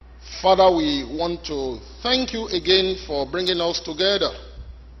Father, we want to thank you again for bringing us together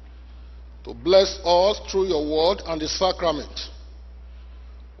to bless us through your word and the sacrament.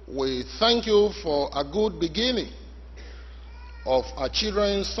 We thank you for a good beginning of our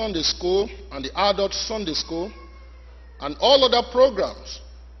children's Sunday school and the adult Sunday school and all other programs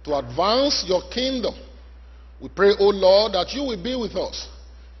to advance your kingdom. We pray, O Lord, that you will be with us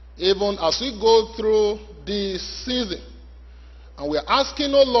even as we go through this season. And we are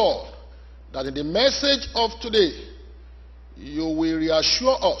asking, O Lord, that in the message of today, you will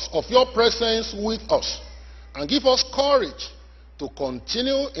reassure us of your presence with us and give us courage to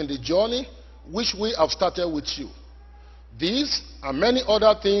continue in the journey which we have started with you. These and many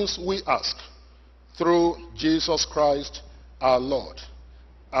other things we ask through Jesus Christ our Lord.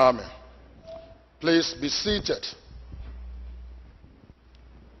 Amen. Please be seated.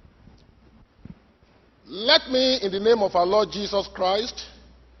 Let me, in the name of our Lord Jesus Christ,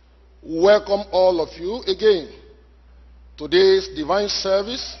 welcome all of you again to today's divine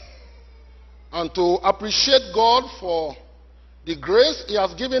service and to appreciate God for the grace he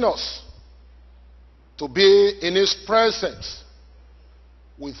has given us to be in his presence.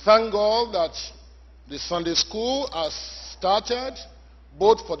 We thank God that the Sunday school has started,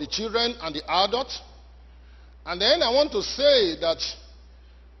 both for the children and the adults. And then I want to say that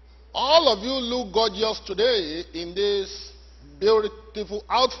all of you look gorgeous today in this beautiful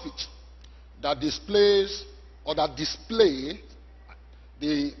outfit that displays or that display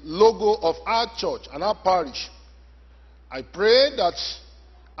the logo of our church and our parish. I pray that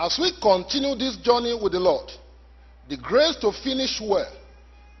as we continue this journey with the Lord, the grace to finish well,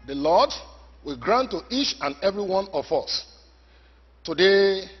 the Lord will grant to each and every one of us.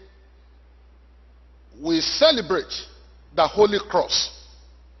 Today, we celebrate the Holy Cross.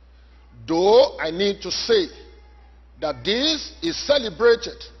 Though I need to say that this is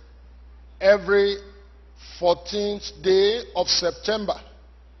celebrated every 14th day of September.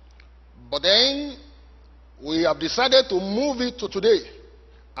 But then we have decided to move it to today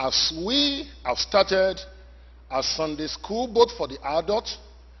as we have started a Sunday school both for the adults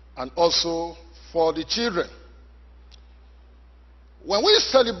and also for the children. When we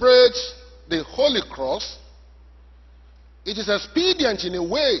celebrate the Holy Cross, it is expedient in a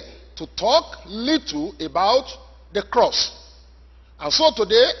way to talk little about the cross. And so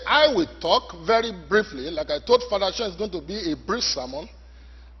today I will talk very briefly, like I told Father Sean, it's going to be a brief sermon.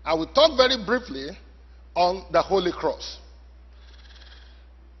 I will talk very briefly on the Holy Cross.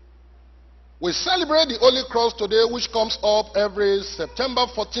 We celebrate the Holy Cross today, which comes up every September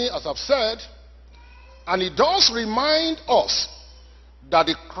 14, as I've said, and it does remind us that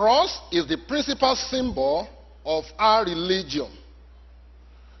the cross is the principal symbol of our religion.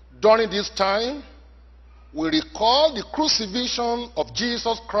 During this time, we recall the crucifixion of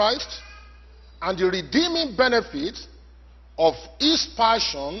Jesus Christ and the redeeming benefit of his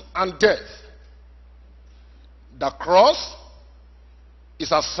passion and death. The cross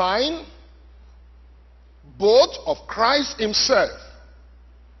is a sign both of Christ himself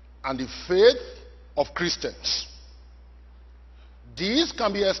and the faith of Christians. This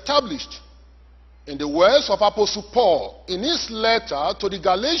can be established in the words of Apostle Paul in his letter to the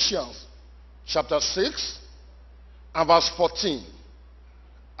Galatians, chapter 6 and verse 14.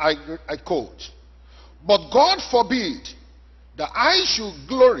 I quote, "But God forbid that I should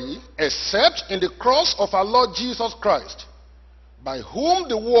glory except in the cross of our Lord Jesus Christ, by whom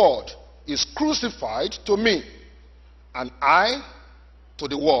the world is crucified to me, and I to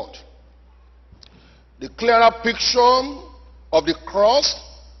the world." The clearer picture of the cross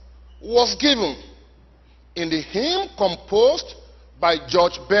was given in the hymn composed by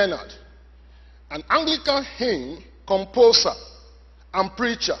George Bernard, an Anglican hymn composer and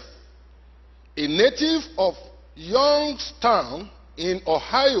preacher, a native of Youngstown in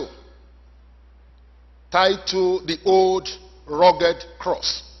Ohio, titled "The Old Rugged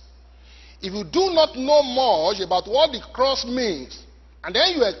Cross." If you do not know much about what the cross means, and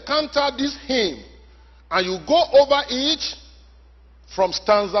then you encounter this hymn, and you go over it from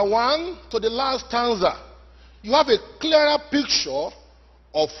stanza 1 to the last stanza, you have a clearer picture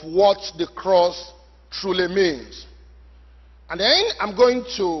of what the cross truly means. And then I'm going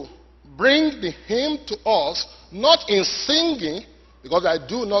to bring the hymn to us, not in singing, because I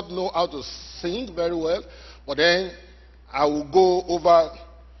do not know how to sing very well, but then I will go over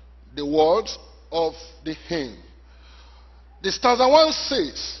the words of the hymn. The stanza 1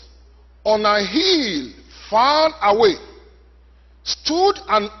 says, "On a hill far away stood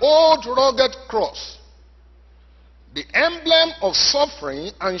an old rugged cross, the emblem of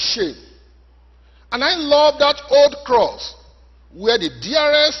suffering and shame. And I love that old cross where the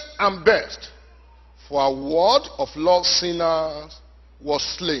dearest and best for a word of love sinners was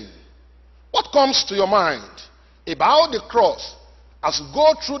slain. What comes to your mind about the cross as you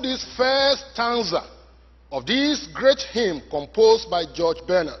go through this first stanza of this great hymn composed by George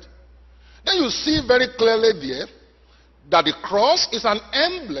Bernard? Then you see very clearly there that the cross is an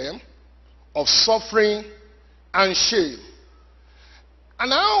emblem of suffering and shame. And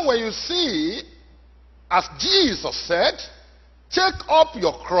now when you see, as Jesus said, take up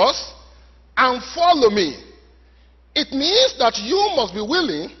your cross and follow me, it means that you must be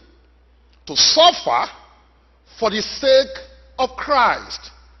willing to suffer for the sake of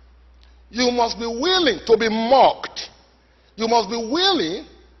Christ. You must be willing to be mocked. You must be willing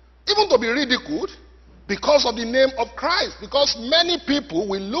even to be ridiculed because of the name of Christ. Because many people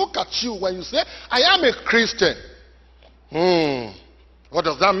will look at you when you say, I am a Christian. What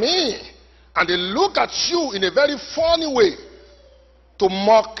does that mean? And they look at you in a very funny way to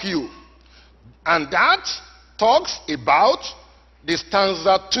mock you. And that talks about the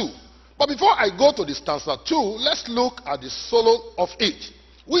stanza 2. But before I go to the stanza 2, let's look at the solo of it,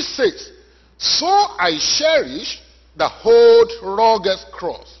 which says, so I cherish the old rugged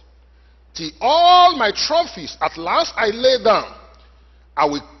cross, till all my trophies at last I lay down. I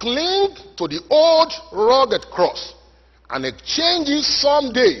will cling to the old rugged cross and exchange it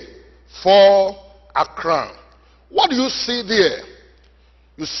someday for a crown. What do you see there?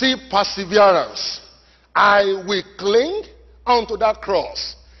 You see perseverance. I will cling onto that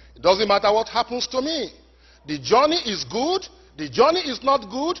cross. It doesn't matter what happens to me. The journey is good. The journey is not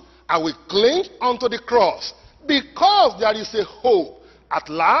good. I will cling onto the cross because there is a hope. At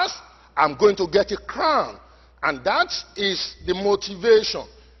last, I'm going to get a crown. And that is the motivation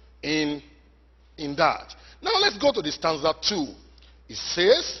in that. Now let's go to the stanza 2. It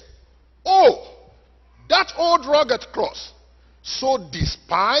says, oh, that old rugged cross, so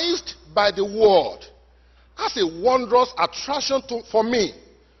despised by the world, has a wondrous attraction for me.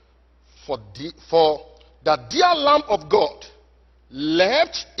 For the dear Lamb of God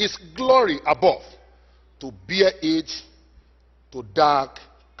left his glory above to bear it to dark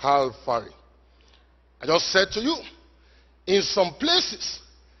Calvary. I just said to you, in some places,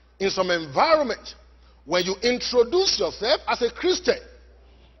 in some environment, when you introduce yourself as a Christian,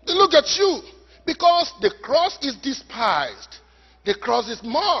 they look at you because the cross is despised. The cross is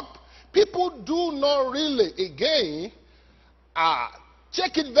mocked. People do not really, again,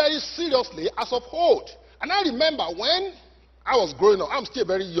 take it very seriously as of old. And I remember when I was growing up, I'm still a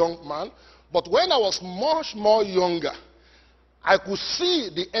very young man, but when I was much more younger, I could see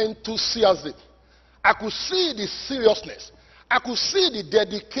the enthusiasm. I could see the seriousness. I could see the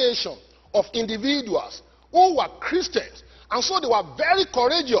dedication of individuals who were Christians. And so they were very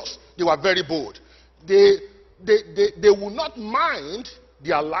courageous. They were very bold. They would not mind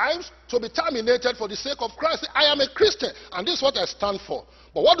their lives to be terminated for the sake of Christ. I am a Christian, and this is what I stand for.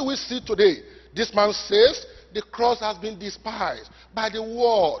 But what do we see today? This man says the cross has been despised by the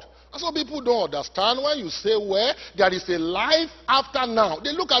world. And so people don't understand when you say, well, there is a life after now.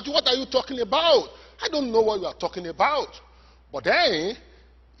 They look at you, what are you talking about? I don't know what you are talking about. But then,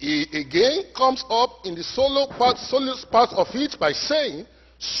 he again comes up in the solo part of it by saying,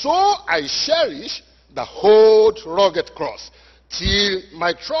 so I cherish the old rugged cross, till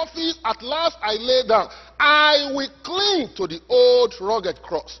my trophies at last I lay down. I will cling to the old rugged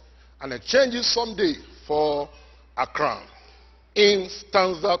cross and exchange it someday for a crown. In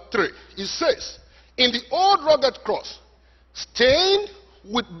stanza 3, it says, in the old rugged cross, stained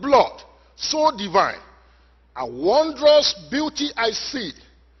with blood so divine, a wondrous beauty I see.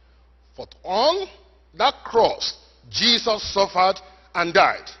 For on that cross, Jesus suffered and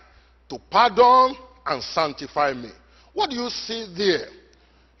died to pardon and sanctify me. What do you see there?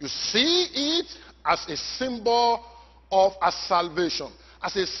 You see it as a symbol of a salvation,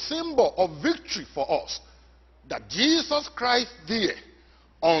 as a symbol of victory for us. That Jesus Christ there,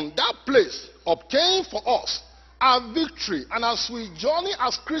 on that place, obtained for us our victory. And as we journey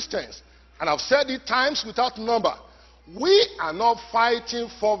as Christians, and I've said it times without number, we are not fighting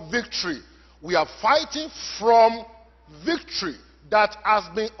for victory. We are fighting from victory that has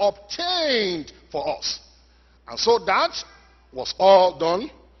been obtained for us. And so that was all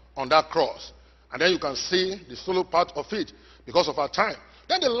done on that cross. And then you can see the solo part of it because of our time.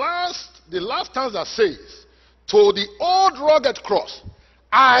 Then the last stanza says, to the old rugged cross,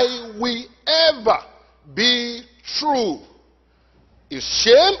 I will ever be true. If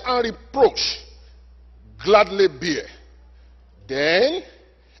shame and reproach gladly bear, then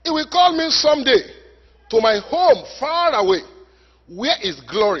it will call me someday to my home far away, where his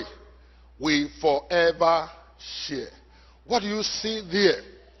glory we forever share. What do you see there?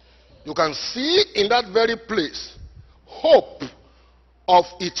 You can see in that very place hope of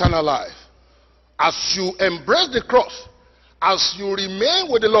eternal life. As you embrace the cross, as you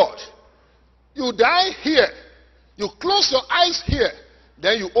remain with the Lord, you die here, you close your eyes here,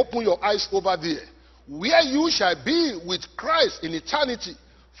 then you open your eyes over there, where you shall be with Christ in eternity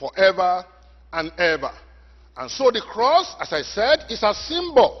forever and ever. And so the cross, as I said, is a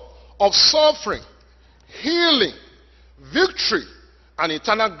symbol of suffering, healing, victory, and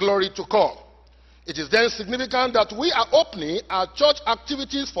eternal glory to come. It is then significant that we are opening our church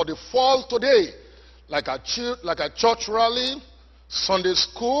activities for the fall today, like a church rally, Sunday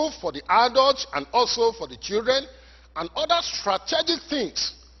school for the adults and also for the children, and other strategic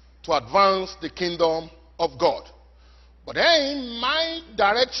things to advance the kingdom of God. But then my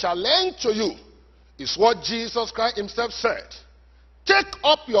direct challenge to you is what Jesus Christ himself said. Take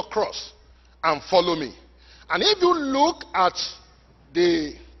up your cross and follow me. And if you look at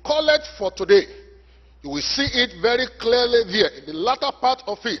the collect for today, you will see it very clearly there, in the latter part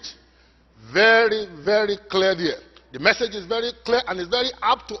of it. Very, very clear there. The message is very clear and is very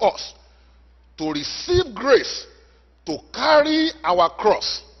apt to us to receive grace to carry our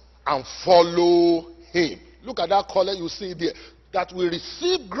cross and follow him. Look at that color you see there. That we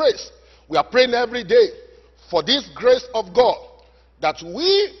receive grace. We are praying every day for this grace of God. That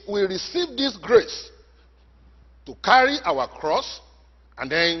we will receive this grace to carry our cross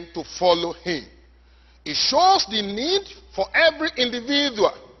and then to follow him. It shows the need for every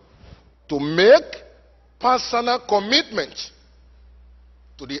individual to make personal commitment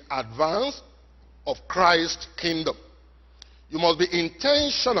to the advance of Christ's kingdom. You must be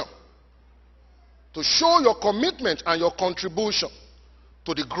intentional to show your commitment and your contribution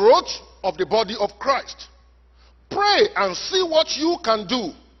to the growth of the body of Christ. Pray and see what you can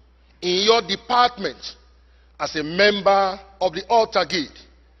do in your department as a member of the altar guild,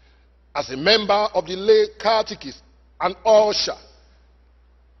 as a member of the lay catechist, an usher,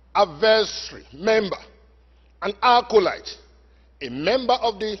 adversary, member, an acolyte, a member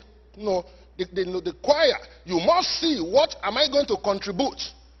of the choir. You must see, what am I going to contribute?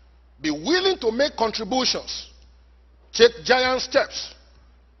 Be willing to make contributions. Take giant steps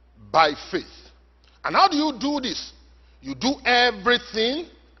by faith. And how do you do this? You do everything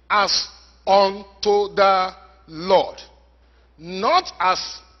as unto the Lord. Not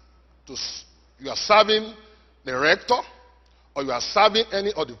as to you are serving the rector or you are serving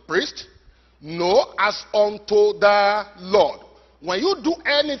any of the priest. No, as unto the Lord. When you do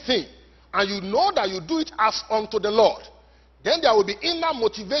anything and you know that you do it as unto the Lord, then there will be inner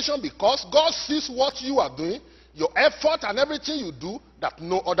motivation because God sees what you are doing, your effort and everything you do that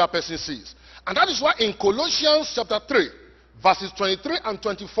no other person sees. And that is why in Colossians chapter 3, verses 23 and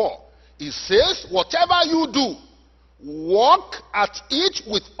 24, it says, whatever you do, work at it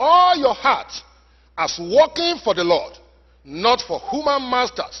with all your heart, as working for the Lord, not for human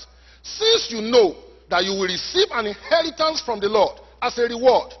masters, since you know that you will receive an inheritance from the Lord as a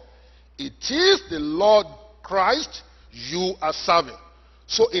reward. It is the Lord Christ you are serving.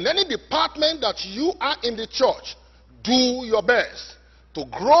 So in any department that you are in the church, do your best to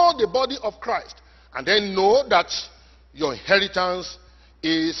grow the body of Christ, and then know that your inheritance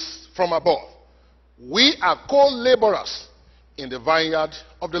is from above. We are co-laborers in the vineyard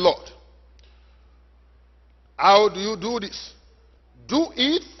of the Lord. How do you do this? Do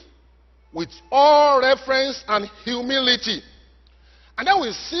it with all reverence and humility. And then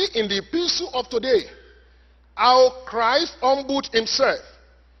we see in the epistle of today how Christ humbled himself.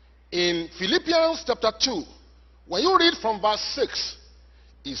 In Philippians chapter 2, when you read from verse 6,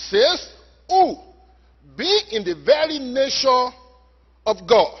 it says, who, being in the very nature of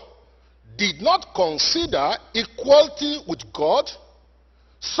God, did not consider equality with God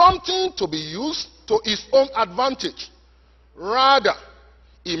something to be used to his own advantage. Rather,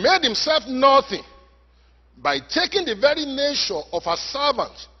 he made himself nothing by taking the very nature of a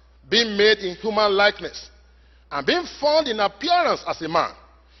servant, being made in human likeness, and being found in appearance as a man.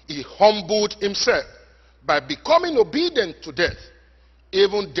 He humbled himself by becoming obedient to death,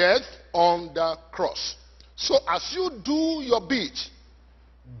 even death on the cross. So as you do your bit,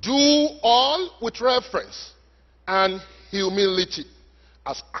 do all with reverence and humility,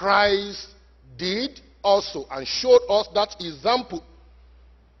 as Christ did also and showed us that example.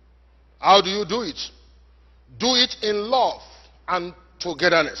 How do you do it? Do it in love and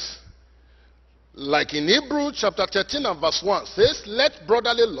togetherness. Like in Hebrews chapter 13 and verse 1 says, let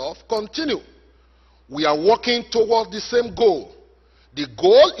brotherly love continue. We are working towards the same goal. The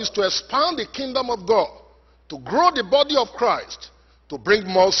goal is to expand the kingdom of God, to grow the body of Christ, to bring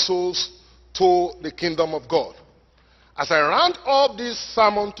more souls to the kingdom of God. As I round up this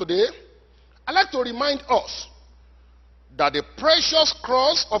sermon today, I'd like to remind us that the precious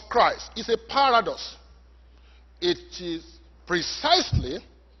cross of Christ is a paradox. It is precisely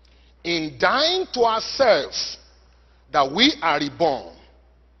in dying to ourselves that we are reborn.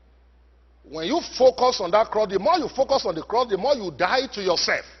 When you focus on that cross, the more you focus on the cross, the more you die to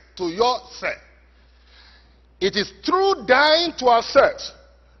yourself, It is through dying to ourselves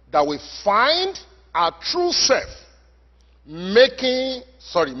that we find our true self, made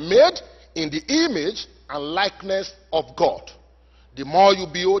in the image and likeness of God. The more you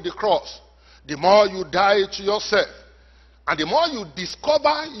behold the cross, the more you die to yourself, and the more you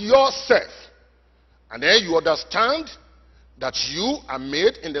discover yourself, and then you understand that you are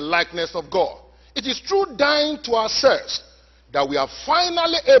made in the likeness of God. It is through dying to ourselves that we are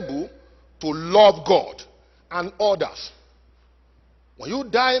finally able to love God and others. When you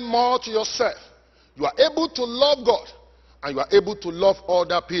die more to yourself, you are able to love God and you are able to love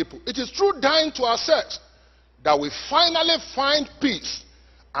other people. It is through dying to ourselves that we finally find peace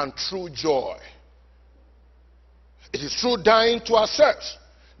and true joy. It is through dying to ourselves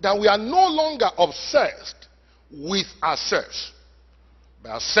that we are no longer obsessed with ourselves.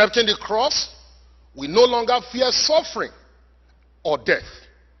 By accepting the cross, we no longer fear suffering or death.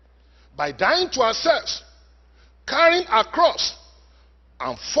 By dying to ourselves, carrying our cross,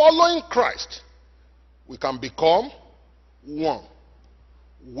 and following Christ, we can become one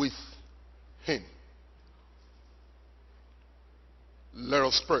with Him. Let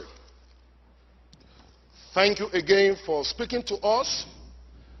us pray. Thank you again for speaking to us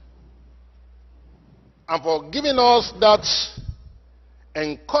and for giving us that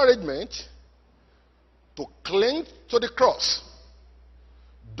encouragement to cling to the cross.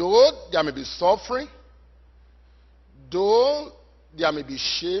 Though there may be suffering, though there may be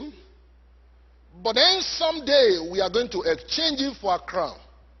shame, but then someday we are going to exchange it for a crown.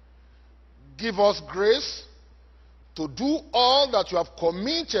 Give us grace to do all that you have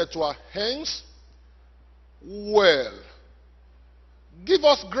committed to our hands well. Give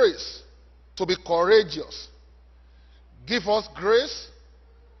us grace to be courageous. Give us grace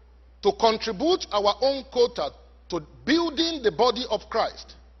to contribute our own quota to building the body of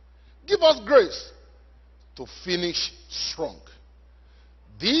Christ. Give us grace to finish strong.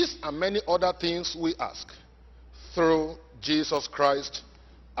 These and many other things we ask through Jesus Christ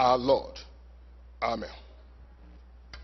our Lord. Amen.